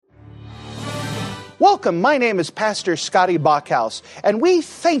Welcome, my name is Pastor Scotty Bachhaus, and we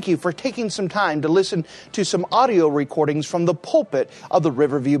thank you for taking some time to listen to some audio recordings from the pulpit of the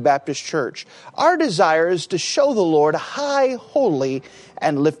Riverview Baptist Church. Our desire is to show the Lord high, holy,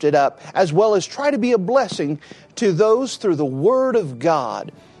 and lifted up, as well as try to be a blessing to those through the Word of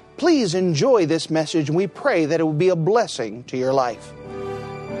God. Please enjoy this message, and we pray that it will be a blessing to your life.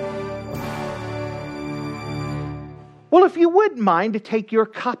 Well, if you wouldn't mind to take your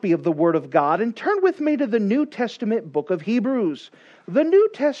copy of the Word of God and turn with me to the New Testament book of Hebrews. The New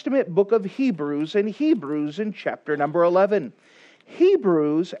Testament book of Hebrews in chapter number 11.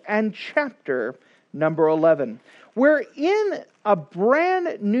 Hebrews and chapter number 11. We're in a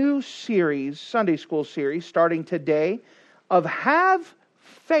brand new series, Sunday school series, starting today, of Have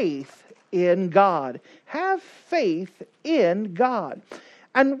Faith in God. Have faith in God.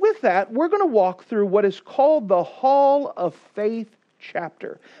 And with that, we're going to walk through what is called the Hall of Faith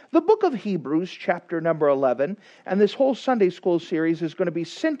chapter. The book of Hebrews, chapter number 11, and this whole Sunday school series is going to be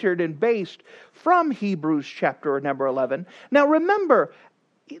centered and based from Hebrews chapter number 11. Now remember,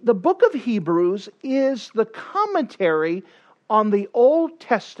 the book of Hebrews is the commentary on the Old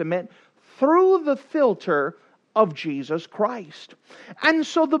Testament through the filter of Jesus Christ. And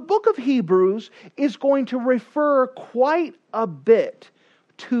so the book of Hebrews is going to refer quite a bit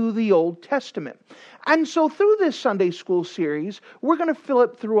to the Old Testament. And so through this Sunday school series, we're going to fill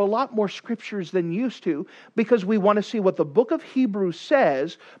it through a lot more scriptures than used to, because we want to see what the book of Hebrews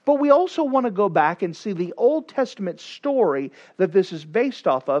says, but we also want to go back and see the Old Testament story that this is based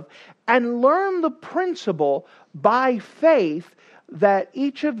off of, and learn the principle by faith that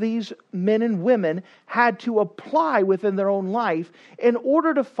each of these men and women had to apply within their own life in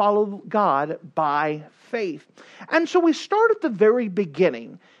order to follow God by faith. And so we start at the very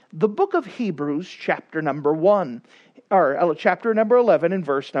beginning, the book of Hebrews, chapter number 1, or chapter number 11 and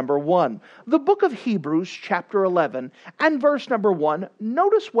verse number 1. The book of Hebrews, chapter 11 and verse number 1,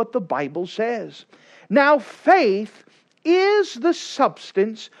 notice what the Bible says. Now faith is the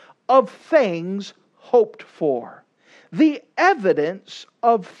substance of things hoped for, the evidence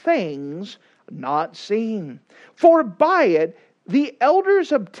of things not seen. For by it the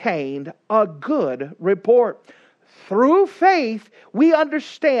elders obtained a good report. Through faith we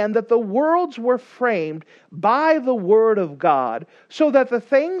understand that the worlds were framed by the word of God, so that the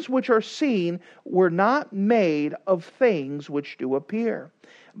things which are seen were not made of things which do appear.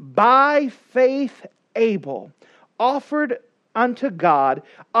 By faith Abel offered unto God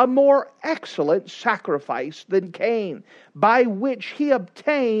a more excellent sacrifice than Cain, by which he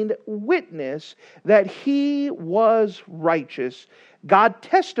obtained witness that he was righteous, God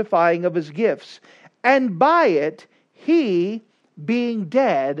testifying of his gifts, and by it he, being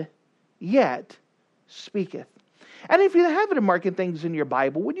dead, yet speaketh. And if you happen to mark things in your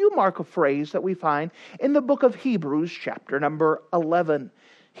Bible, would you mark a phrase that we find in the book of Hebrews, chapter number 11?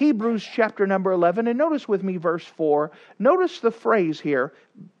 Hebrews chapter number 11, and notice with me verse 4. Notice the phrase here,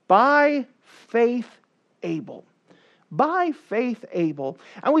 by faith Abel. By faith Abel.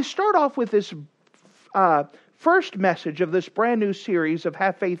 And we start off with this first message of this brand new series of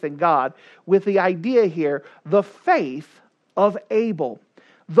Have Faith in God with the idea here, the faith of Abel.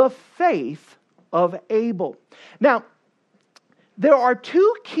 The faith of Abel. Now, there are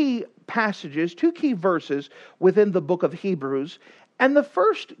two key passages, two key verses within the book of Hebrews. And the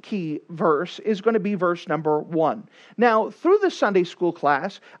first key verse is going to be verse number 1. Now, through the Sunday school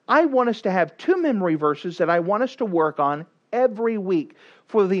class, I want us to have two memory verses that I want us to work on every week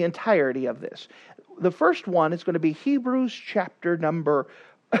for the entirety of this. The first one is going to be Hebrews chapter number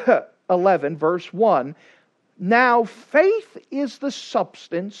 11, verse 1. Now, faith is the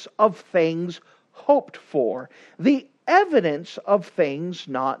substance of things hoped for, the evidence of things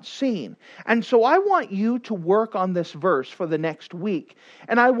not seen. And so I want you to work on this verse for the next week.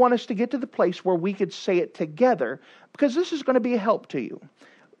 And I want us to get to the place where we could say it together, because this is going to be a help to you.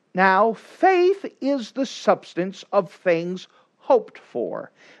 Now, faith is the substance of things hoped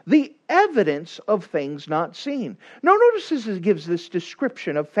for, the evidence of things not seen. Now notice it gives this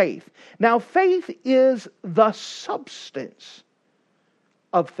description of faith. Now faith is the substance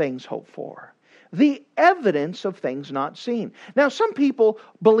of things hoped for, the evidence of things not seen. Now, some people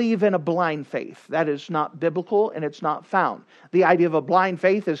believe in a blind faith. That is not biblical and it's not found. The idea of a blind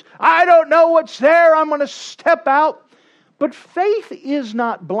faith is, I don't know what's there, I'm going to step out. But faith is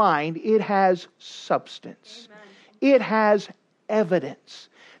not blind. It has substance. Amen. It has evidence.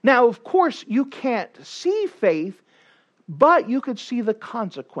 Now, of course, you can't see faith, but you could see the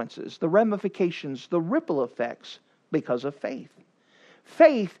consequences, the ramifications, the ripple effects because of faith.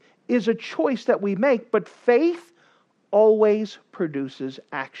 Faith is a choice that we make, but faith always produces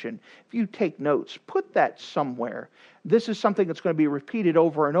action. If you take notes, put that somewhere. This is something that's going to be repeated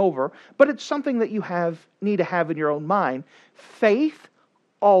over and over, but it's something that you need to have in your own mind. Faith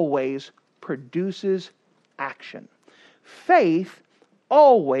always produces action. Faith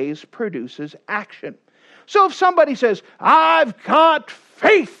always produces action. So if somebody says, I've got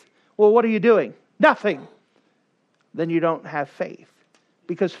faith, well, what are you doing? Nothing. Then you don't have faith.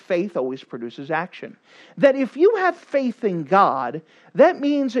 Because faith always produces action. That if you have faith in God, that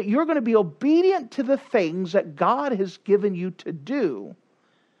means that you're going to be obedient to the things that God has given you to do,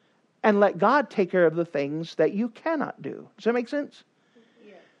 and let God take care of the things that you cannot do. Does that make sense?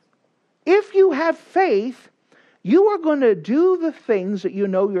 Yes. If you have faith, you are going to do the things that you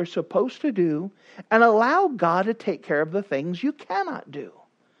know you're supposed to do, and allow God to take care of the things you cannot do.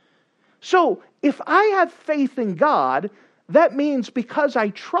 So, if I have faith in God, that means because I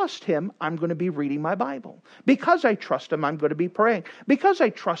trust Him, I'm going to be reading my Bible. Because I trust Him, I'm going to be praying. Because I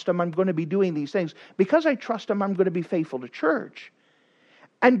trust Him, I'm going to be doing these things. Because I trust Him, I'm going to be faithful to church.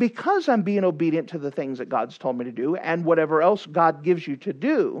 And because I'm being obedient to the things that God's told me to do, and whatever else God gives you to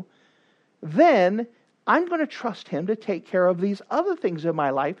do, then I'm going to trust Him to take care of these other things in my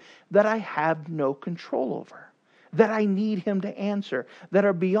life that I have no control over, that I need Him to answer, that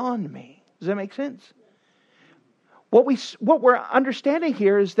are beyond me. Does that make sense? What we're understanding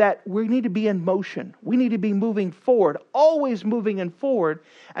here is that we need to be in motion. We need to be moving forward, always moving and forward.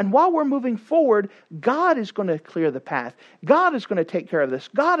 And while we're moving forward, God is going to clear the path. God is going to take care of this.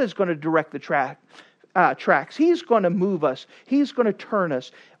 God is going to direct the tracks. He's going to move us. He's going to turn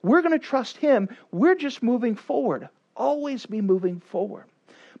us. We're going to trust Him. We're just moving forward. Always be moving forward.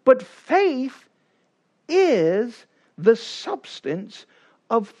 But faith is the substance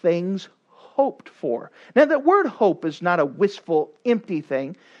of things hoped for. Now, the word hope is not a wistful, empty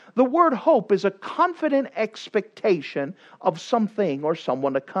thing. The word hope is a confident expectation of something or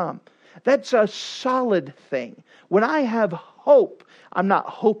someone to come. That's a solid thing. When I have hope, I'm not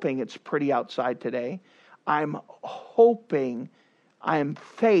hoping it's pretty outside today. I'm hoping, I am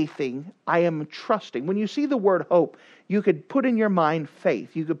faithing, I am trusting. When you see the word hope, you could put in your mind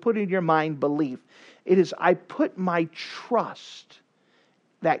faith. You could put in your mind belief. It is, I put my trust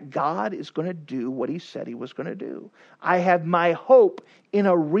that God is going to do what He said He was going to do. I have my hope in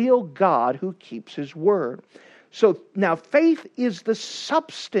a real God who keeps His word. So now faith is the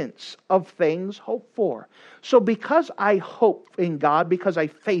substance of things hoped for. So because I hope in God, because I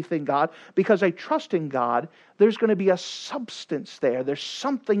faith in God, because I trust in God, there's going to be a substance there. There's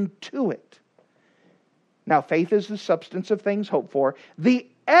something to it. Now faith is the substance of things hoped for, the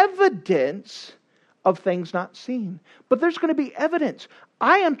evidence of things not seen. But there's going to be evidence.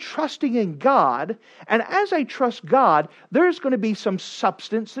 I am trusting in God, and as I trust God, there's going to be some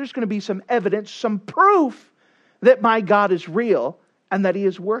substance, there's going to be some evidence, some proof that my God is real and that He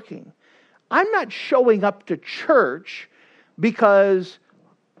is working. I'm not showing up to church because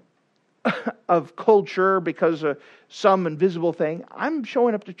of culture, because of some invisible thing. I'm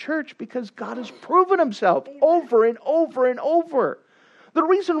showing up to church because God has proven Himself over and over and over. The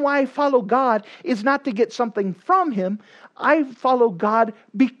reason why I follow God is not to get something from Him. I follow God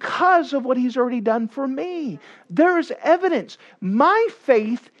because of what He's already done for me. There is evidence. My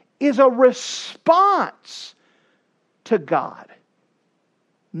faith is a response to God,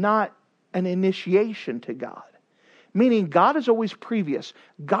 not an initiation to God. Meaning God is always previous.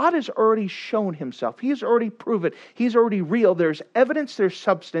 God has already shown Himself. He has already proven. He's already real. There's evidence, there's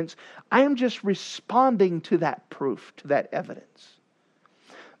substance. I am just responding to that proof, to that evidence.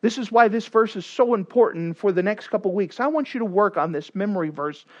 This is why this verse is so important for the next couple weeks. I want you to work on this memory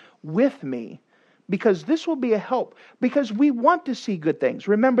verse with me, because this will be a help. Because we want to see good things.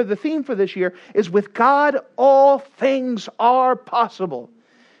 Remember, the theme for this year is with God, all things are possible.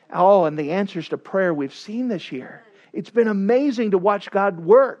 Oh, and the answers to prayer we've seen this year. It's been amazing to watch God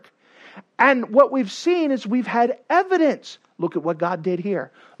work. And what we've seen is we've had evidence. Look at what God did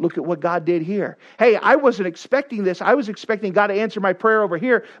here. Look at what God did here. Hey, I wasn't expecting this. I was expecting God to answer my prayer over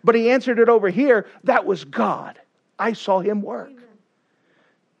here, but He answered it over here. That was God. I saw Him work. Amen.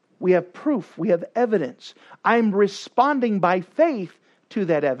 We have proof. We have evidence. I'm responding by faith to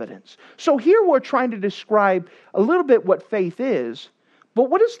that evidence. So here we're trying to describe a little bit what faith is. But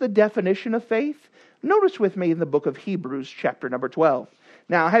what is the definition of faith? Notice with me in the book of Hebrews, chapter number 12.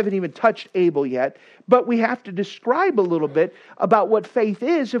 Now, I haven't even touched Abel yet, but we have to describe a little bit about what faith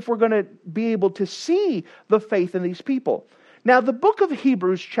is if we're going to be able to see the faith in these people. Now, the book of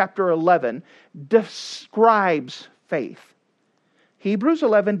Hebrews, chapter 11, describes faith. Hebrews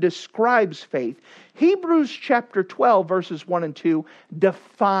 11 describes faith. Hebrews chapter 12, verses 1 and 2,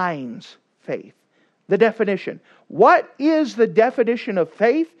 defines faith. The definition. What is the definition of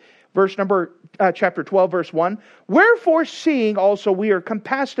faith? Chapter 12, verse 1. Wherefore, seeing also we are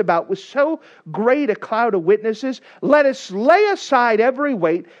compassed about with so great a cloud of witnesses, let us lay aside every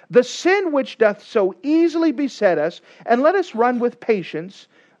weight, the sin which doth so easily beset us, and let us run with patience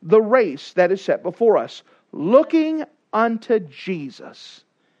the race that is set before us, looking unto Jesus,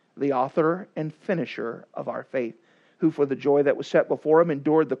 the author and finisher of our faith, who for the joy that was set before him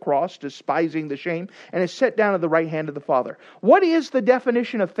endured the cross, despising the shame, and is set down at the right hand of the Father. What is the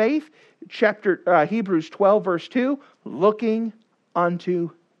definition of faith? Hebrews 12, verse 2, looking unto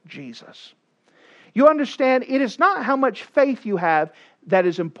Jesus. You understand, it is not how much faith you have that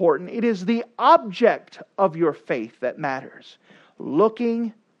is important. It is the object of your faith that matters.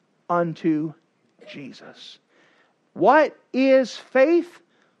 Looking unto Jesus. What is faith?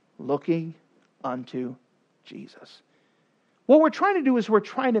 Looking unto Jesus. What we're trying to do is we're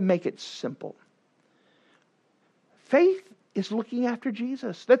trying to make it simple. Faith is looking after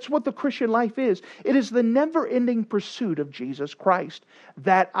Jesus. That's what the Christian life is. It is the never-ending pursuit of Jesus Christ,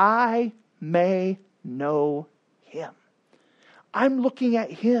 that I may know Him. I'm looking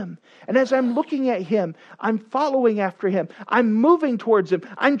at Him. And as I'm looking at Him, I'm following after Him. I'm moving towards Him.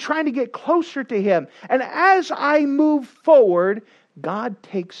 I'm trying to get closer to Him. And as I move forward, God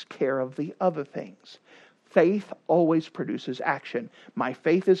takes care of the other things. Faith always produces action. My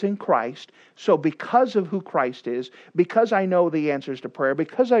faith is in Christ. So because of who Christ is, because I know the answers to prayer,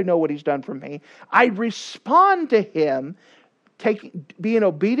 because I know what He's done for me, I respond to Him, being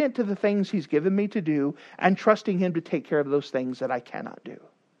obedient to the things He's given me to do, and trusting Him to take care of those things that I cannot do.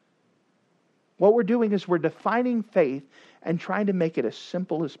 What we're doing is we're defining faith and trying to make it as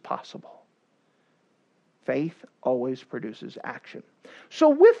simple as possible. Faith always produces action. So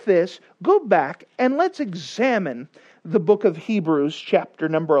with this, go back and let's examine the book of Hebrews, chapter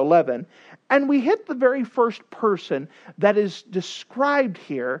number 11. And we hit the very first person that is described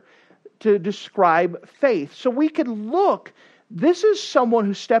here to describe faith. So we could look, this is someone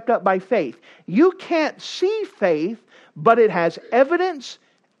who stepped up by faith. You can't see faith, but it has evidence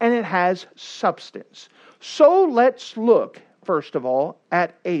and it has substance. So let's look, first of all,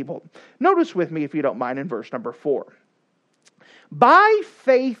 at Abel. Notice with me, if you don't mind, in verse number 4. By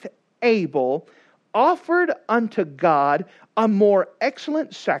faith Abel offered unto God a more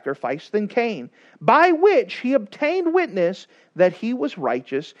excellent sacrifice than Cain, by which he obtained witness that he was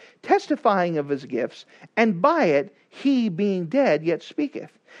righteous, testifying of his gifts, and by it he, being dead, yet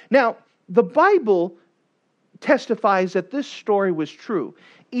speaketh. Now, the Bible testifies that this story was true.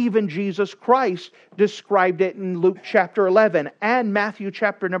 Even Jesus Christ described it in Luke chapter 11 and Matthew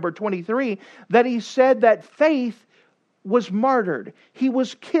chapter number 23, that He said that faith was martyred. He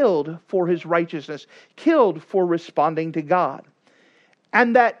was killed for his righteousness, killed for responding to God.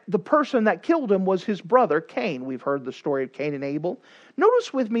 And that the person that killed him was his brother Cain. We've heard the story of Cain and Abel.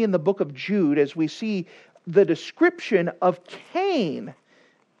 Notice with me in the book of Jude, as we see the description of Cain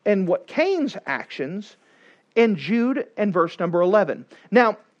and what Cain's actions in Jude and verse number 11.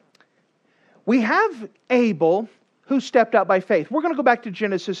 Now, we have Abel who stepped out by faith. We're going to go back to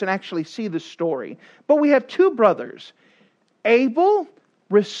Genesis and actually see the story. But we have two brothers. Abel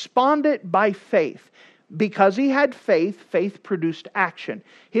responded by faith. Because he had faith, faith produced action.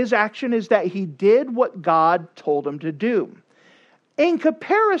 His action is that he did what God told him to do. In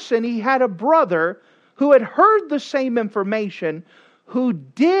comparison, he had a brother who had heard the same information, who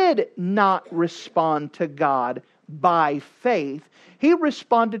did not respond to God by faith. He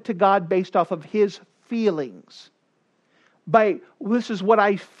responded to God based off of his feelings. This is what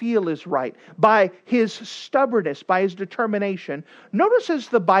I feel is right. By his stubbornness, by his determination. Notice as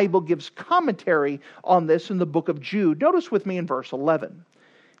the Bible gives commentary on this in the book of Jude. Notice with me in verse 11.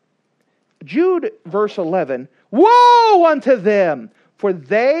 Jude, verse 11. Woe unto them, for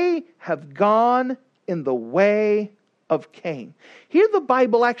they have gone in the way of Cain. Here the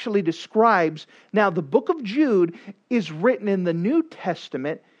Bible actually describes, now the book of Jude is written in the New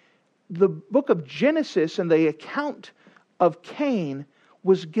Testament. The book of Genesis and the account of Cain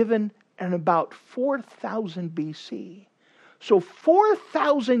was given in about 4,000 BC. So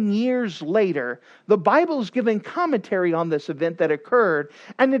 4,000 years later, the Bible is giving commentary on this event that occurred,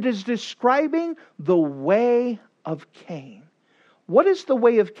 and it is describing the way of Cain. What is the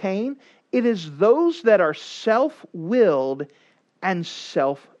way of Cain? It is those that are self-willed and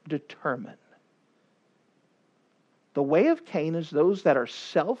self-determined. The way of Cain is those that are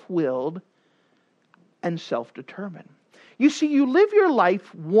self-willed and self-determined. You see, you live your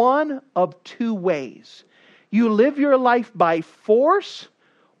life one of two ways. You live your life by force,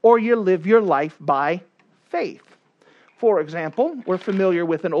 or you live your life by faith. For example, we're familiar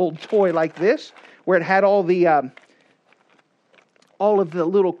with an old toy like this, where it had all of the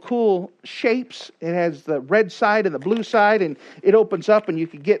little cool shapes. It has the red side and the blue side, and it opens up and you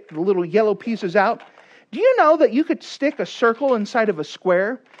could get the little yellow pieces out. Do you know that you could stick a circle inside of a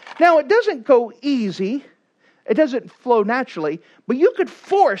square? Now, it doesn't go easy. It doesn't flow naturally, but you could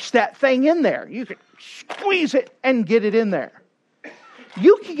force that thing in there. You could squeeze it and get it in there.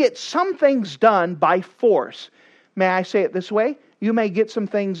 You can get some things done by force. May I say it this way? You may get some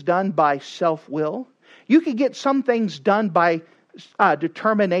things done by self-will. You can get some things done by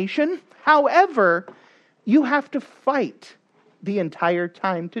determination. However, you have to fight the entire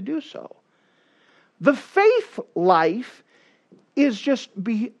time to do so. The faith life is just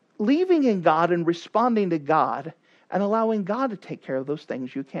believing in God and responding to God and allowing God to take care of those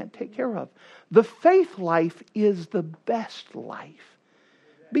things you can't take care of. The faith life is the best life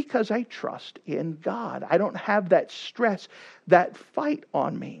because I trust in God. I don't have that stress, that fight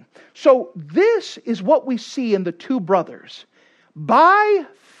on me. So this is what we see in the two brothers. By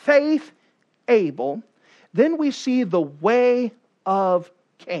faith, Abel. Then we see the way of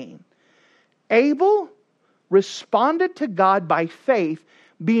Cain. Abel responded to God by faith,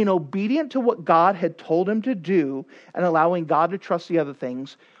 being obedient to what God had told him to do and allowing God to trust the other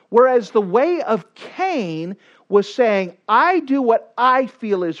things. Whereas the way of Cain was saying, I do what I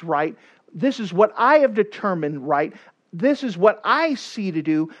feel is right. This is what I have determined right. This is what I see to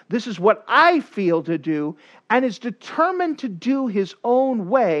do. This is what I feel to do. And is determined to do his own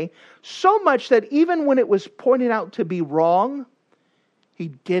way, so much that even when it was pointed out to be wrong, he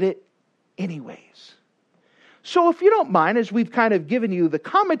did it anyways. So if you don't mind, as we've kind of given you the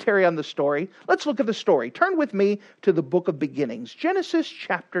commentary on the story, let's look at the story. Turn with me to the book of beginnings. Genesis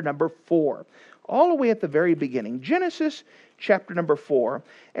chapter number 4. All the way at the very beginning. Genesis chapter number 4.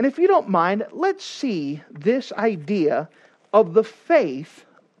 And if you don't mind, let's see this idea of the faith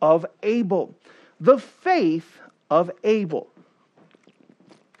of Abel. The faith of Abel.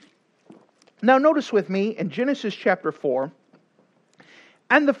 Now notice with me in Genesis chapter 4.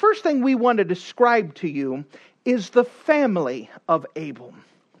 And the first thing we want to describe to you is the family of Abel.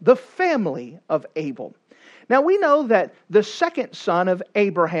 The family of Abel. Now we know that the second son of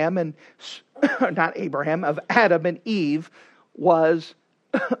Abraham and of Adam and Eve was,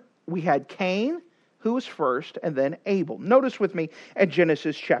 we had Cain, who was first, and then Abel. Notice with me at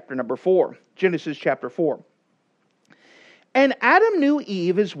Genesis chapter number 4. Genesis chapter 4. And Adam knew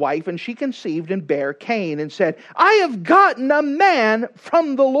Eve, his wife, and she conceived and bare Cain, and said, I have gotten a man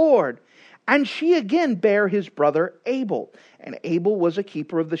from the Lord. And she again bare his brother Abel. And Abel was a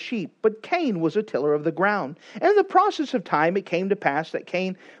keeper of the sheep, but Cain was a tiller of the ground. And in the process of time it came to pass that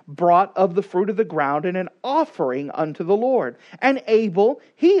Cain brought of the fruit of the ground and an offering unto the Lord. And Abel,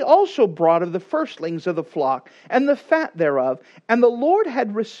 he also brought of the firstlings of the flock, and the fat thereof. And the Lord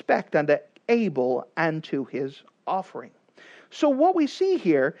had respect unto Abel and to his offering. So what we see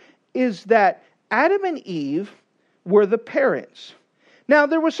here is that Adam and Eve were the parents. Now,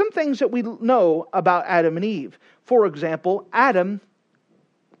 there were some things that we know about Adam and Eve. For example, Adam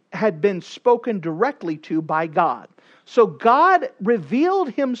had been spoken directly to by God. So God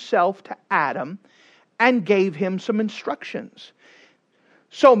revealed himself to Adam and gave him some instructions.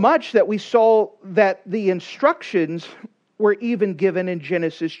 So much that we saw that the instructions were even given in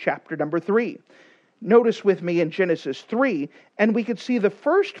Genesis chapter number 3. Notice with me in Genesis 3, and we could see the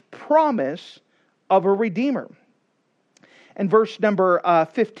first promise of a Redeemer. And verse number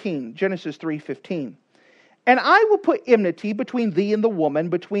 15, Genesis 3:15. And I will put enmity between thee and the woman,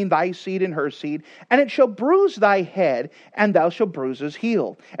 between thy seed and her seed, and it shall bruise thy head, and thou shalt bruise his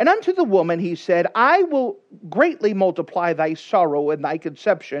heel. And unto the woman he said, I will greatly multiply thy sorrow and thy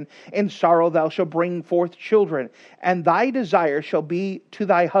conception. In sorrow thou shalt bring forth children, and thy desire shall be to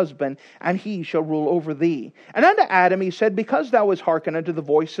thy husband, and he shall rule over thee. And unto Adam he said, because thou hast hearkened unto the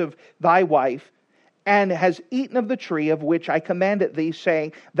voice of thy wife, and has eaten of the tree of which I commanded thee,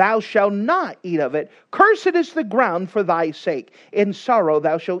 saying, thou shalt not eat of it. Cursed is the ground for thy sake. In sorrow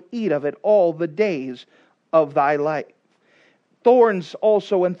thou shalt eat of it all the days of thy life. Thorns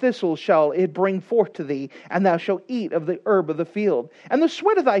also and thistles shall it bring forth to thee, and thou shalt eat of the herb of the field. And the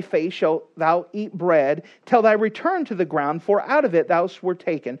sweat of thy face shalt thou eat bread, till thy return to the ground, for out of it thou wert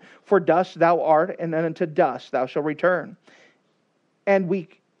taken. For dust thou art, and unto dust thou shalt return. And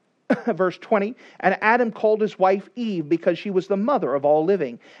verse 20, and Adam called his wife Eve, because she was the mother of all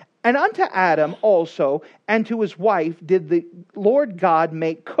living. And unto Adam also, and to his wife, did the Lord God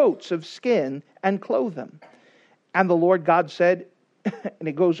make coats of skin and clothe them. And the Lord God said, and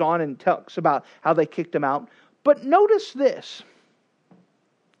it goes on and talks about how they kicked him out. But notice this.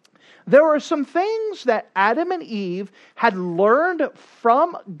 There are some things that Adam and Eve had learned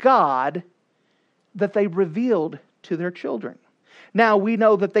from God that they revealed to their children. Now, we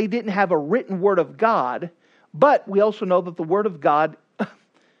know that they didn't have a written word of God, but we also know that the word of God,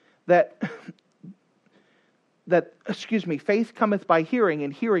 faith cometh by hearing,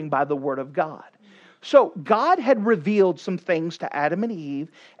 and hearing by the word of God. So God had revealed some things to Adam and Eve,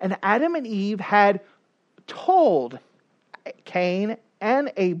 and Adam and Eve had told Cain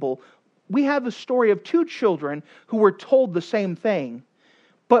and Abel. We have the story of two children who were told the same thing,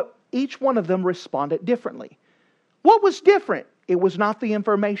 but each one of them responded differently. What was different? It was not the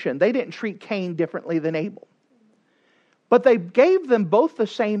information. They didn't treat Cain differently than Abel. But they gave them both the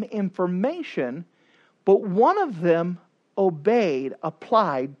same information, but one of them obeyed,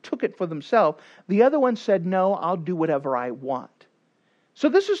 applied, took it for themselves. The other one said, no, I'll do whatever I want. So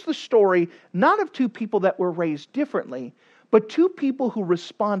this is the story not of two people that were raised differently, but two people who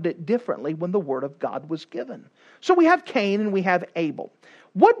responded differently when the word of God was given. So we have Cain and we have Abel.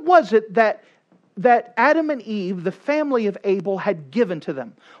 What was it that Adam and Eve, the family of Abel, had given to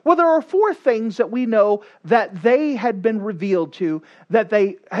them? Well, there are four things that we know that they had been revealed to, that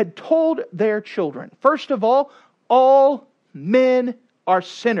they had told their children. First of all men are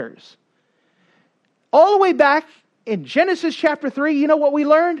sinners. All the way back in Genesis chapter 3, you know what we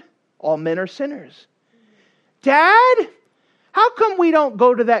learned? All men are sinners. Dad, how come we don't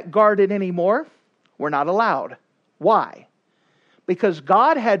go to that garden anymore? We're not allowed. Why? Because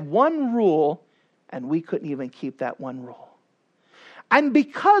God had one rule, and we couldn't even keep that one rule. And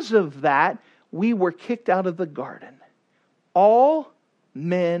because of that, we were kicked out of the garden. All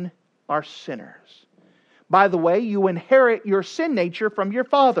men are sinners. By the way, you inherit your sin nature from your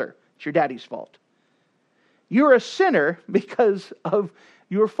father. It's your daddy's fault. You're a sinner because of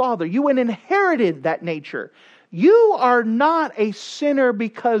your father. You inherited that nature. You are not a sinner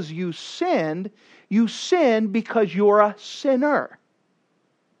because you sinned. You sinned because you're a sinner.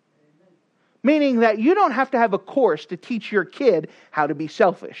 Meaning that you don't have to have a course to teach your kid how to be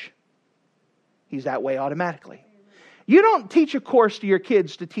selfish. He's that way automatically. You don't teach a course to your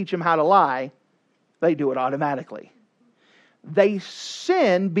kids to teach them how to lie. They do it automatically. They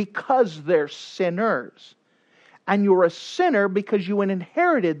sin because they're sinners. And you're a sinner because you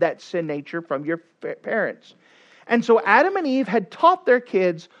inherited that sin nature from your parents. And so Adam and Eve had taught their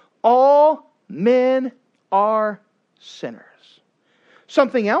kids, all men are sinners.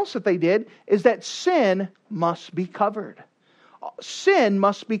 Something else that they did is that sin must be covered. Sin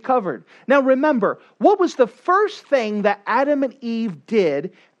must be covered. Now remember, what was the first thing that Adam and Eve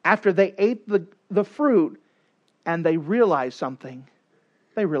did after they ate the fruit and they realized something?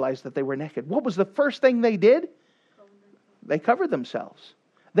 They realized that they were naked. What was the first thing they did? They covered themselves.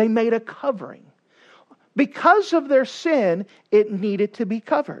 They made a covering. Because of their sin, it needed to be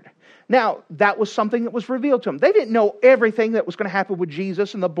covered. Now, that was something that was revealed to them. They didn't know everything that was going to happen with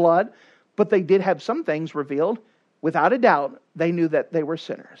Jesus and the blood, but they did have some things revealed. Without a doubt, they knew that they were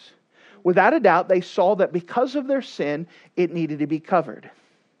sinners. Without a doubt, they saw that because of their sin, it needed to be covered.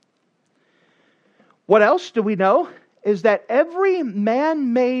 What else do we know? Is that every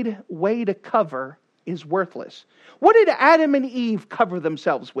man-made way to cover is worthless. What did Adam and Eve cover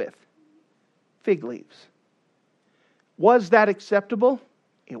themselves with? Fig leaves. Was that acceptable?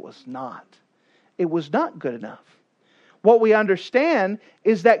 It was not. It was not good enough. What we understand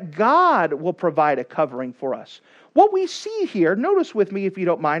is that God will provide a covering for us. What we see here, notice with me if you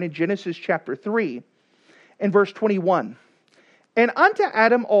don't mind, in Genesis chapter 3 and verse 21. And unto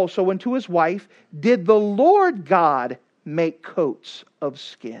Adam also and to his wife did the Lord God make coats of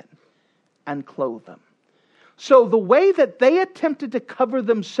skin and clothe them. So the way that they attempted to cover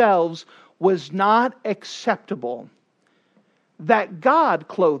themselves was not acceptable. That God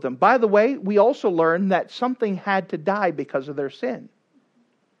clothed them. By the way, we also learned that something had to die because of their sin.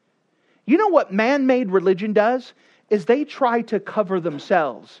 You know what man-made religion does? Is they try to cover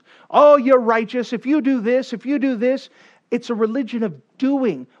themselves. Oh, you're righteous if you do this, if you do this. It's a religion of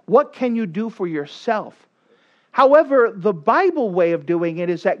doing. What can you do for yourself? However, the Bible way of doing it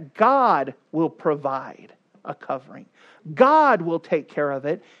is that God will provide a covering. God will take care of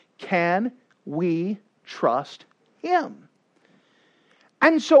it. Can we trust Him?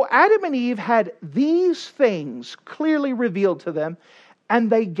 And so Adam and Eve had these things clearly revealed to them, and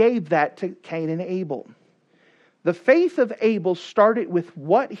they gave that to Cain and Abel. The faith of Abel started with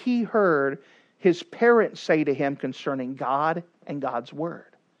what he heard his parents say to him concerning God and God's Word.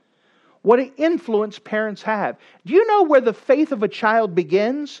 What an influence parents have. Do you know where the faith of a child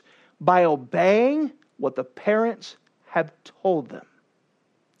begins? By obeying what the parents have told them.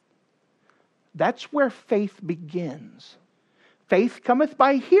 That's where faith begins. Faith cometh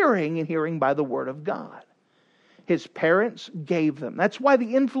by hearing, and hearing by the Word of God. His parents gave them. That's why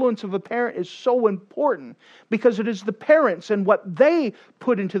the influence of a parent is so important, because it is the parents and what they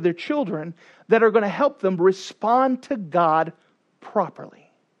put into their children that are going to help them respond to God properly.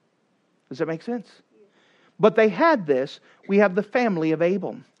 Does that make sense? But they had this. We have the family of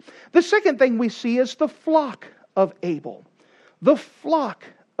Abel. The second thing we see is the flock of Abel. The flock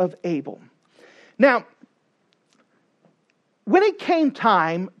of Abel. Now, when it came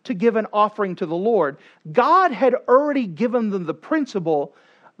time to give an offering to the Lord, God had already given them the principle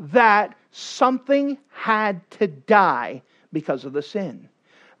that something had to die because of the sin.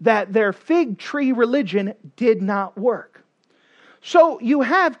 That their fig tree religion did not work. So you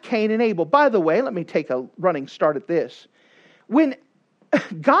have Cain and Abel. By the way, let me take a running start at this. When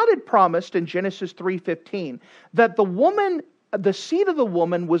God had promised in Genesis 3:15 that the seed of the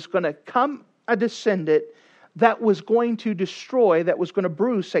woman was going to come a descendant that was going to destroy, that was going to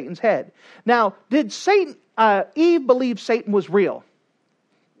bruise Satan's head. Now, did Eve believe Satan was real?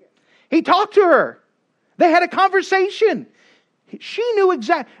 He talked to her. They had a conversation. She knew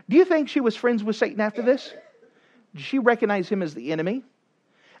exactly. Do you think she was friends with Satan after this? Did she recognize him as the enemy?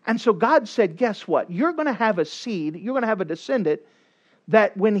 And so God said, guess what? You're going to have a seed, you're going to have a descendant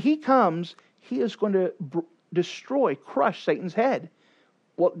that when he comes, he is going to destroy, crush Satan's head.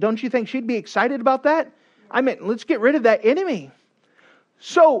 Well, don't you think she'd be excited about that? I mean, let's get rid of that enemy.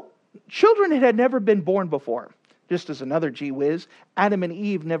 So, children had never been born before. Just as another gee whiz, Adam and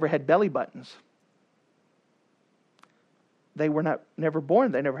Eve never had belly buttons. They were never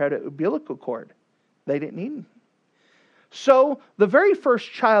born. They never had an umbilical cord. They didn't need them. So, the very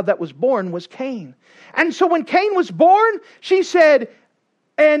first child that was born was Cain. And so when Cain was born, she said,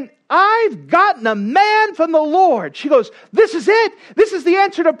 and I've gotten a man from the Lord. She goes, this is it. This is the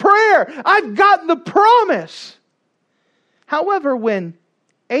answer to prayer. I've gotten the promise. However, when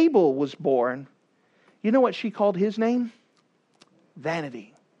Abel was born, you know what she called his name?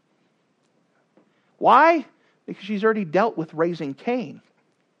 Vanity. Why? Because she's already dealt with raising Cain.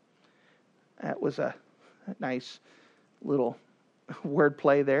 That was a nice little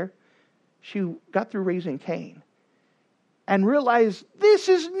wordplay there. She got through raising Cain and realized this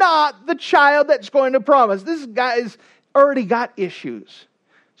is not the child that's going to promise. This guy's already got issues.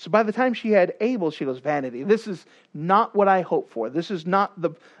 So by the time she had Abel, she goes, vanity. This is not what I hoped for. This is not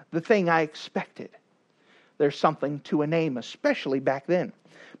the thing I expected. There's something to a name, especially back then.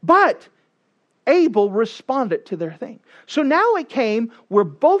 But Abel responded to their thing. So now it came where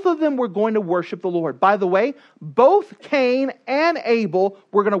both of them were going to worship the Lord. By the way, both Cain and Abel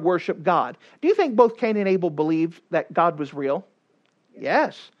were going to worship God. Do you think both Cain and Abel believed that God was real?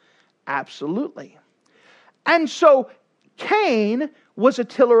 Yes, absolutely. And so Cain was a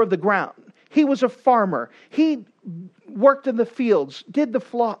tiller of the ground. He was a farmer. He worked in the fields, did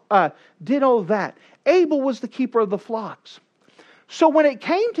all that. Abel was the keeper of the flocks. So when it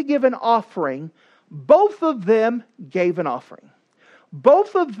came to give an offering, both of them gave an offering.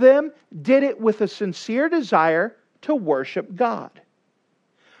 Both of them did it with a sincere desire to worship God.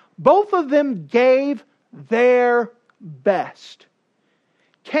 Both of them gave their best.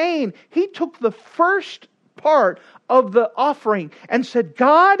 Cain, he took the first part of the offering and said,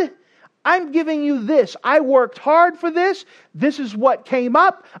 God, I'm giving you this. I worked hard for this. This is what came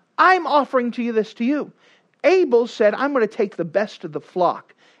up. I'm offering to you this to you. Abel said, I'm going to take the best of the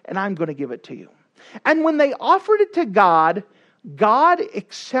flock and I'm going to give it to you. And when they offered it to God, God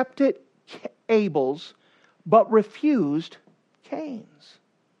accepted Abel's but refused Cain's.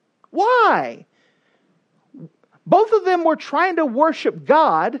 Why? Both of them were trying to worship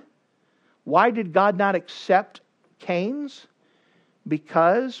God. Why did God not accept Cain's?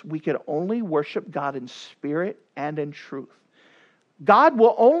 Because we could only worship God in spirit and in truth. God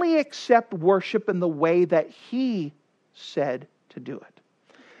will only accept worship in the way that He said to do it.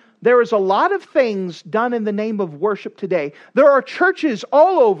 There is a lot of things done in the name of worship today. There are churches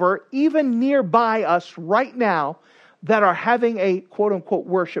all over, even nearby us right now, that are having a quote-unquote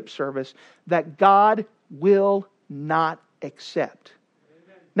worship service that God will not accept.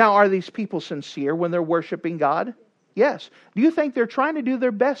 Amen. Now, are these people sincere when they're worshiping God? Yes. Do you think they're trying to do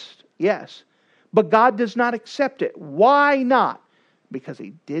their best? Yes. But God does not accept it. Why not? Because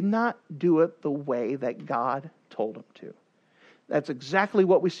He did not do it the way that God told Him to. That's exactly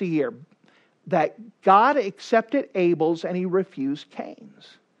what we see here. That God accepted Abel's and He refused Cain's.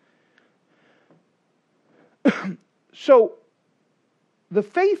 So, the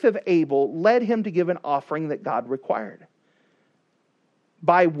faith of Abel led him to give an offering that God required.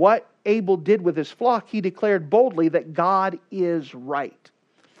 By what Abel did with his flock, he declared boldly that God is right.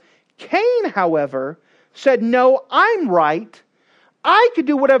 Cain, however, said, no, I'm right. I could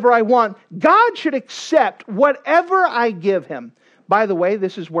do whatever I want. God should accept whatever I give him. By the way,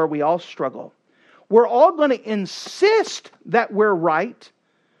 this is where we all struggle. We're all going to insist that we're right,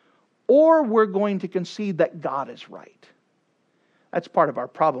 or we're going to concede that God is right. That's part of our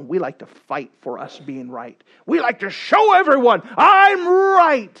problem. We like to fight for us being right. We like to show everyone, I'm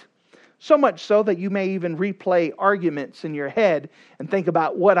right. So much so that you may even replay arguments in your head and think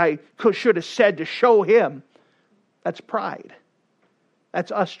about what I should have said to show him. That's pride.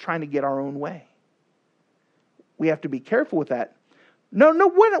 That's us trying to get our own way. We have to be careful with that. No,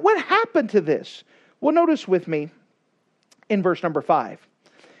 what happened to this? Well, notice with me in verse number 5.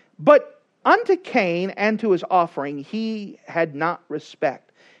 But unto Cain and to his offering he had not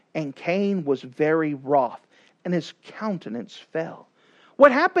respect, and Cain was very wroth, and his countenance fell.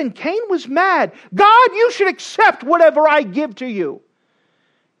 What happened? Cain was mad. God, you should accept whatever I give to you.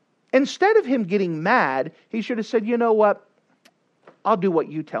 Instead of him getting mad, he should have said, you know what? I'll do what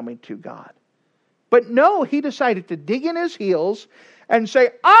you tell me to, God. But no, he decided to dig in his heels and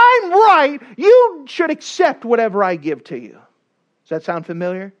say, I'm right. You should accept whatever I give to you. Does that sound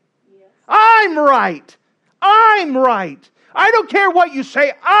familiar? Yes. I'm right. I'm right. I don't care what you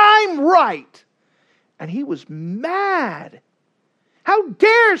say. I'm right. And he was mad. How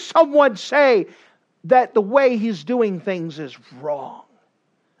dare someone say that the way he's doing things is wrong?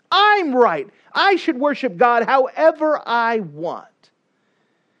 I'm right. I should worship God however I want.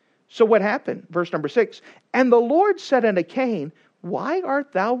 So what happened? Verse number 6. And the Lord said unto Cain, why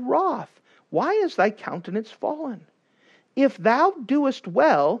art thou wroth? Why is thy countenance fallen? If thou doest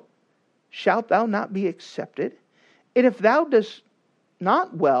well, shalt thou not be accepted? And if thou doest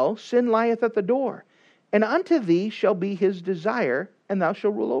not well, sin lieth at the door. And unto thee shall be his desire, and thou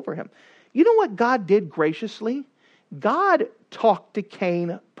shalt rule over him. You know what God did graciously? God talked to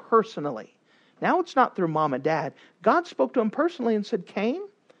Cain personally. Now it's not through mom and dad. God spoke to him personally and said, Cain,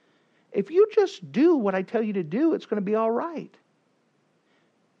 if you just do what I tell you to do, it's going to be all right.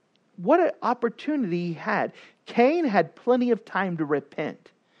 What an opportunity he had. Cain had plenty of time to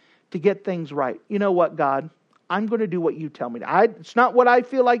repent, to get things right. You know what, God? I'm going to do what you tell me. It's not what I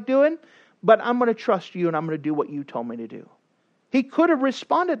feel like doing, but I'm going to trust you and I'm going to do what you told me to do. He could have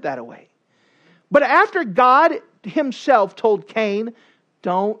responded that way. But after God himself told Cain,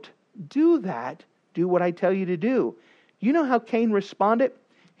 don't do that. Do what I tell you to do. You know how Cain responded?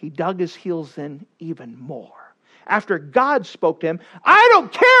 He dug his heels in even more. After God spoke to him, I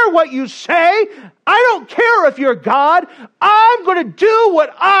don't care what you say. I don't care if you're God. I'm going to do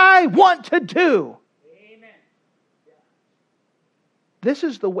what I want to do. Amen. This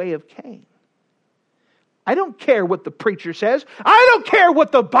is the way of Cain. I don't care what the preacher says. I don't care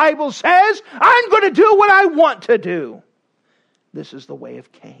what the Bible says. I'm going to do what I want to do. This is the way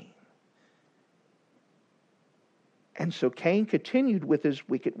of Cain. And so Cain continued with his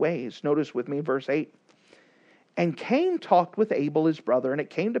wicked ways. Notice with me verse 8. And Cain talked with Abel his brother, and it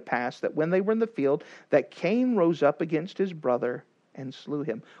came to pass that when they were in the field, that Cain rose up against his brother and slew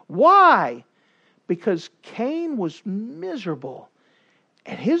him. Why? Because Cain was miserable.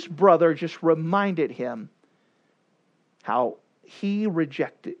 And his brother just reminded him how Cain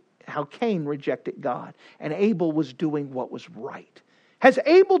rejected God. And Abel was doing what was right. Has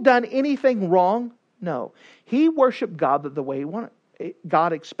Abel done anything wrong? No. He worshiped God the way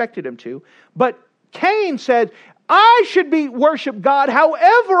God expected him to. But Cain said, I should worship God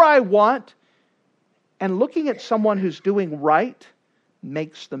however I want. And looking at someone who's doing right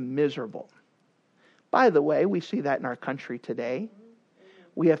makes them miserable. By the way, we see that in our country today.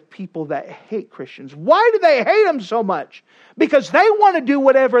 We have people that hate Christians. Why do they hate them so much? Because they want to do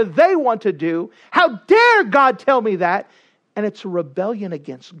whatever they want to do. How dare God tell me that? And it's a rebellion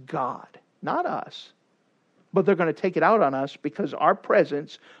against God, not us. But they're going to take it out on us because our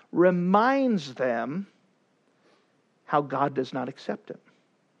presence reminds them how God does not accept them.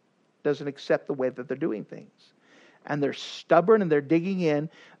 Doesn't accept the way that they're doing things. And they're stubborn and they're digging in.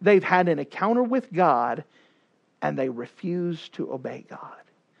 They've had an encounter with God and they refuse to obey God.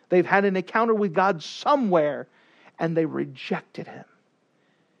 They've had an encounter with God somewhere and they rejected Him.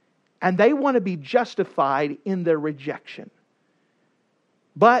 And they want to be justified in their rejection.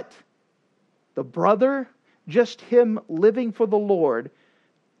 But the brother, just him living for the Lord,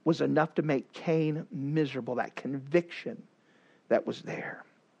 was enough to make Cain miserable. That conviction that was there.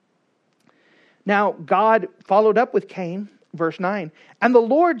 Now, God followed up with Cain, verse 9. And the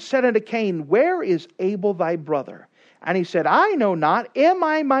Lord said unto Cain, where is Abel thy brother? And he said, I know not. Am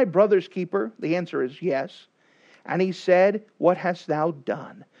I my brother's keeper? The answer is yes. And he said, what hast thou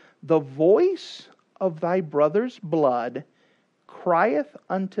done? The voice of thy brother's blood crieth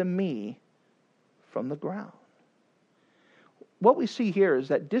unto me from the ground. what we see here is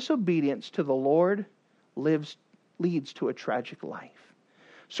that disobedience to the Lord leads to a tragic life.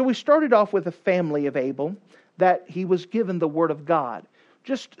 So we started off with a family of Abel, that he was given the Word of God.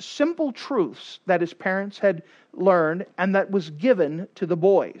 Just simple truths that his parents had learned and that was given to the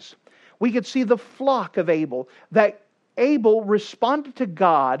boys. We could see the flock of Abel, that Abel responded to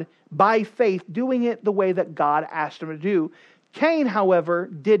God by faith, doing it the way that God asked him to do. Cain, however,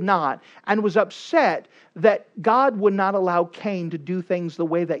 did not, and was upset that God would not allow Cain to do things the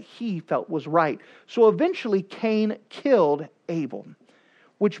way that he felt was right. So eventually Cain killed Abel.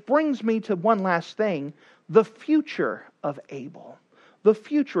 Which brings me to one last thing, the future of Abel. The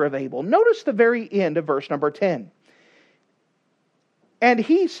future of Abel. Notice the very end of verse number 10. And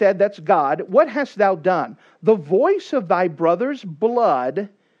he said, that's God, what hast thou done? The voice of thy brother's blood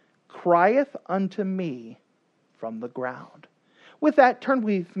crieth unto me from the ground. With that, turn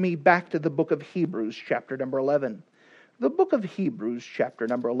with me back to the book of Hebrews, chapter number 11. The book of Hebrews, chapter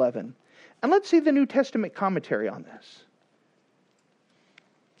number 11. And let's see the New Testament commentary on this.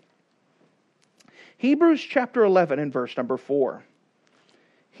 Hebrews chapter 11 and verse number 4.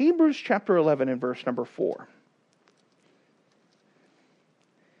 Hebrews chapter 11 and verse number 4.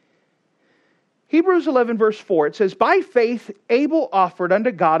 Hebrews 11 verse 4, it says, By faith Abel offered unto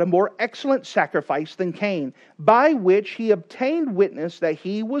God a more excellent sacrifice than Cain, by which he obtained witness that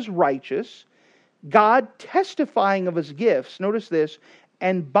he was righteous, God testifying of his gifts, notice this,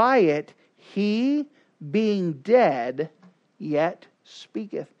 and by it he, being dead, yet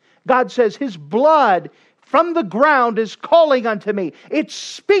speaketh. God says his blood from the ground is calling unto me. It's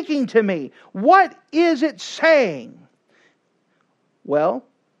speaking to me. What is it saying? Well,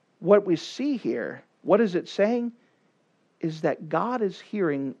 what we see here, what is it saying? Is that God is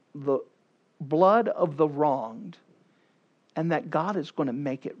hearing the blood of the wronged, and that God is going to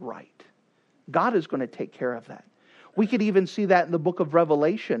make it right. God is going to take care of that. We could even see that in the book of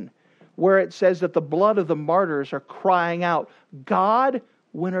Revelation, where it says that the blood of the martyrs are crying out, God,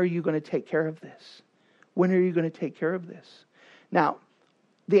 when are you going to take care of this? When are you going to take care of this? Now,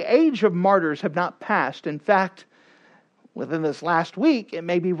 the age of martyrs have not passed. In fact, within this last week, it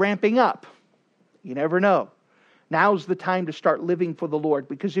may be ramping up. You never know. Now's the time to start living for the Lord.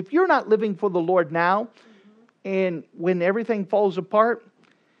 Because if you're not living for the Lord now, and when everything falls apart,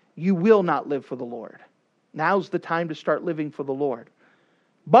 you will not live for the Lord. Now's the time to start living for the Lord.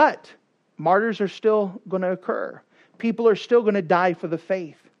 But martyrs are still going to occur. People are still going to die for the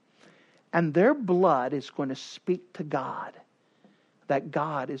faith. And their blood is going to speak to God. That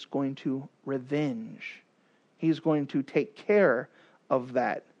God is going to revenge. He's going to take care of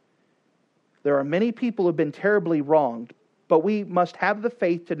that. There are many people who have been terribly wronged, but we must have the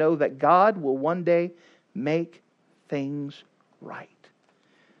faith to know that God will one day make things right.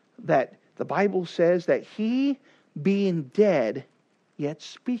 That the Bible says that he, being dead, yet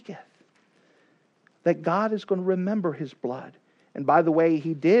speaketh. That God is going to remember his blood. And by the way,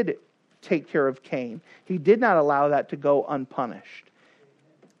 he did take care of Cain. He did not allow that to go unpunished.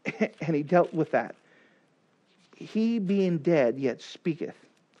 And he dealt with that. He being dead yet speaketh.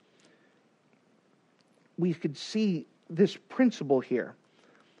 We could see this principle here.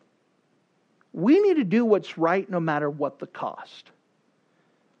 We need to do what's right no matter what the cost.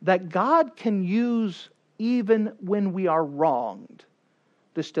 That God can use even when we are wronged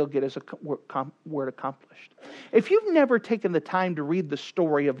to still get us a word accomplished. If you've never taken the time to read the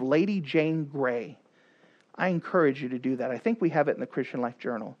story of Lady Jane Grey, I encourage you to do that. I think we have it in the Christian Life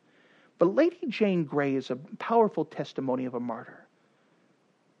Journal. But Lady Jane Grey is a powerful testimony of a martyr.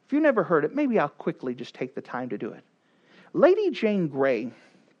 If you've never heard it, maybe I'll quickly just take the time to do it. Lady Jane Grey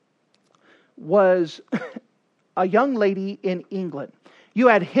was a young lady in England. You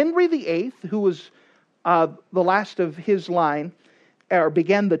had Henry VIII, who was the last of his line, or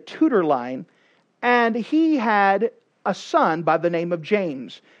began the Tudor line, and he had a son by the name of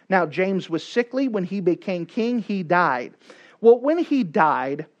James. Now, James was sickly. When he became king, he died. Well, when he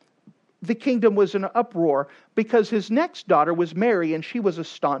died, the kingdom was in an uproar because his next daughter was Mary, and she was a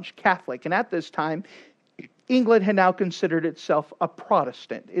staunch Catholic. And at this time, England had now considered itself a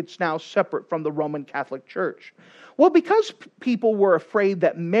Protestant. It's now separate from the Roman Catholic Church. Well, because people were afraid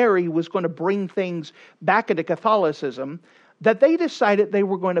that Mary was going to bring things back into Catholicism, that they decided they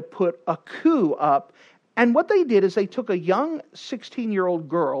were going to put a coup up. And what they did is they took a young 16-year-old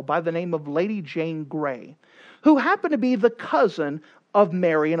girl by the name of Lady Jane Grey, who happened to be the cousin of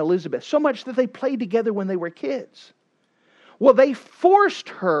Mary and Elizabeth, so much that they played together when they were kids. Well, they forced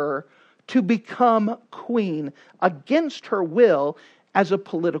her to become queen against her will as a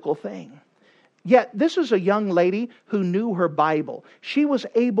political thing. Yet this is a young lady who knew her Bible. She was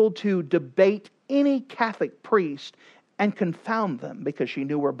able to debate any Catholic priest and confound them because she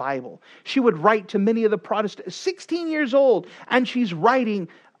knew her Bible. She would write to many of the Protestants, 16 years old, and she's writing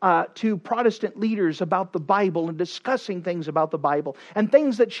to Protestant leaders about the Bible and discussing things about the Bible and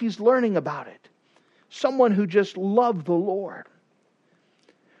things that she's learning about it. Someone who just loved the Lord.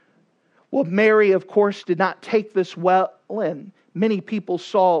 Well, Mary, of course, did not take this well, and many people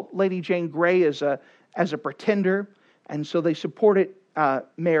saw Lady Jane Grey as a pretender, and so they supported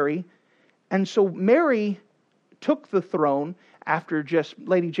Mary. And so Mary took the throne after just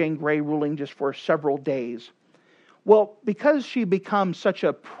Lady Jane Grey ruling just for several days. Well, because she becomes such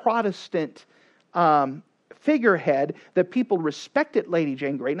a Protestant figurehead that people respected Lady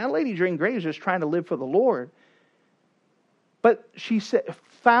Jane Grey. Now, Lady Jane Grey is just trying to live for the Lord. But she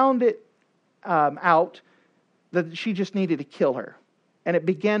found it out that she just needed to kill her. And it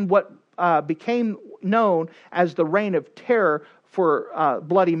began what became known as the Reign of Terror for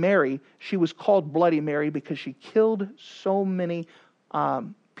Bloody Mary. She was called Bloody Mary because she killed so many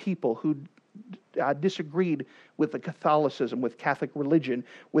people who disagreed with the Catholicism, with Catholic religion,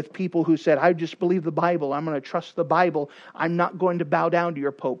 with people who said, I just believe the Bible. I'm going to trust the Bible. I'm not going to bow down to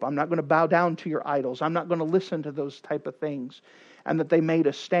your Pope. I'm not going to bow down to your idols. I'm not going to listen to those type of things. And that they made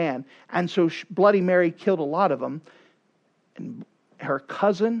a stand. And so Bloody Mary killed a lot of them. And her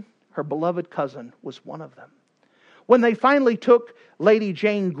cousin, her beloved cousin, was one of them. When they finally took Lady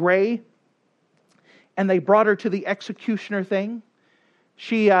Jane Grey and they brought her to the executioner thing,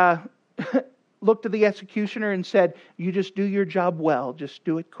 she looked at the executioner and said, you just do your job well. Just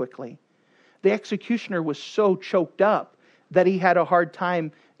do it quickly. The executioner was so choked up that he had a hard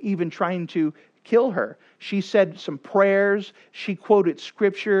time even trying to kill her. She said some prayers. She quoted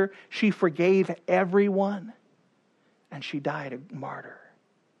scripture. She forgave everyone. And she died a martyr.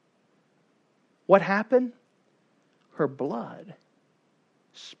 What happened? Her blood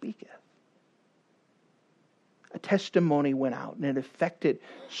speaketh. A testimony went out and it affected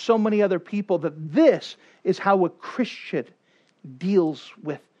so many other people that this is how a Christian deals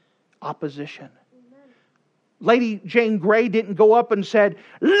with opposition. Amen. Lady Jane Grey didn't go up and said,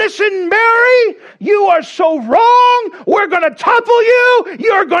 listen, Mary, you are so wrong. We're going to topple you.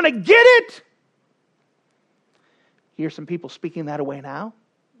 You're going to get it. Hear some people speaking that away now?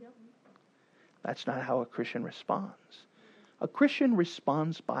 Yep. That's not how a Christian responds. A Christian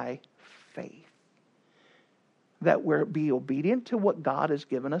responds by faith. That we're be obedient to what God has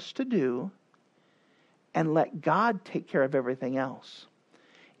given us to do and let God take care of everything else.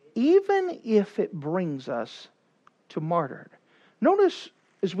 Even if it brings us to martyrdom. Notice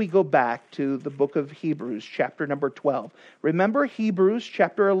as we go back to the book of Hebrews, chapter number 12. Remember, Hebrews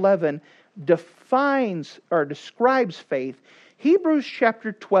chapter 11 defines or describes faith. Hebrews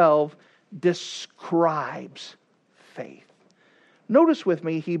chapter 12 describes faith. Notice with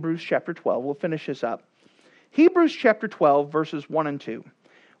me Hebrews chapter 12. We'll finish this up. Hebrews chapter 12, verses 1 and 2.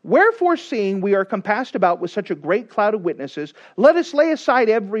 Wherefore, seeing we are compassed about with such a great cloud of witnesses, let us lay aside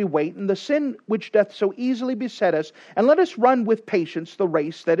every weight and the sin which doth so easily beset us, and let us run with patience the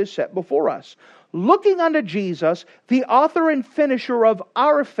race that is set before us. Looking unto Jesus, the author and finisher of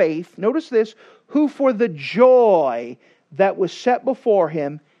our faith, notice this, who for the joy that was set before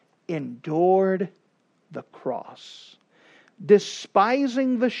him endured the cross,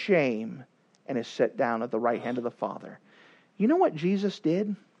 despising the shame, and is set down at the right hand of the Father. You know what Jesus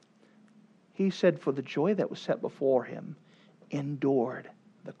did? He said, for the joy that was set before him, endured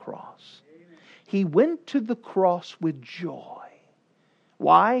the cross. Amen. He went to the cross with joy.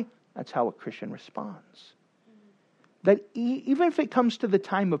 Why? That's how a Christian responds. That even if it comes to the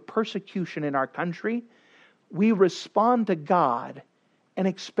time of persecution in our country, we respond to God and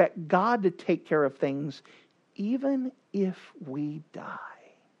expect God to take care of things even if we die.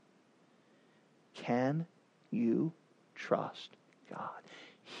 Can you trust God?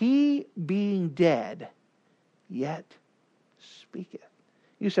 He being dead, yet speaketh.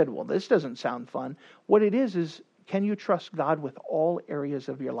 You said, well, this doesn't sound fun. What it is can you trust God with all areas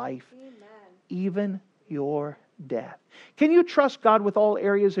of your life? Amen. Even your death. Can you trust God with all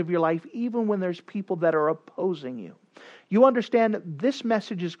areas of your life, even when there's people that are opposing you? You understand that this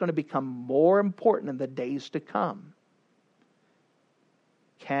message is going to become more important in the days to come.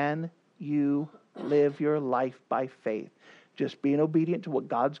 Can you live your life by faith? Just being obedient to what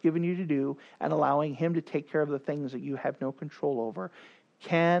God's given you to do and allowing Him to take care of the things that you have no control over.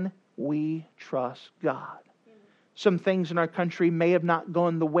 Can we trust God? Some things in our country may have not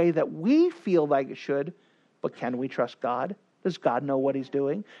gone the way that we feel like it should, but can we trust God? Does God know what He's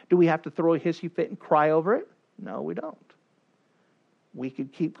doing? Do we have to throw a hissy fit and cry over it? No, we don't. We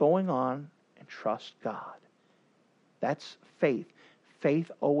could keep going on and trust God. That's faith. Faith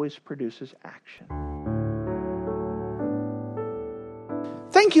always produces action.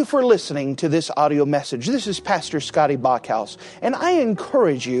 Thank you for listening to this audio message. This is Pastor Scotty Bachhaus, and I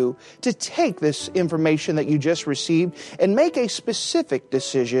encourage you to take this information that you just received and make a specific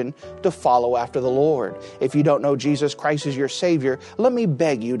decision to follow after the Lord. If you don't know Jesus Christ as your Savior, let me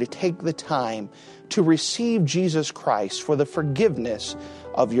beg you to take the time to receive Jesus Christ for the forgiveness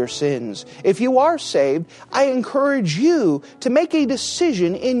of your sins. If you are saved, I encourage you to make a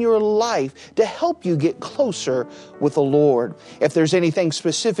decision in your life to help you get closer with the Lord. If there's anything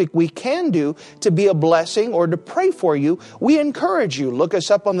specific we can do to be a blessing or to pray for you, we encourage you. Look us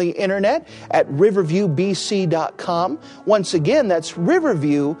up on the internet at riverviewbc.com. Once again, that's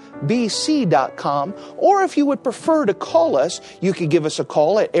riverviewbc.com. Or if you would prefer to call us, you can give us a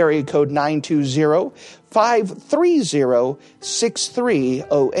call at area code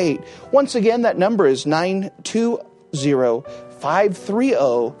 920-530-6308. Once again, that number is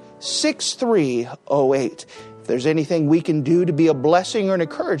 920-530-6308. If there's anything we can do to be a blessing or an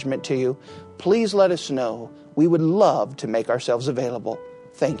encouragement to you, please let us know. We would love to make ourselves available.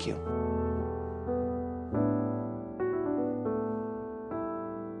 Thank you.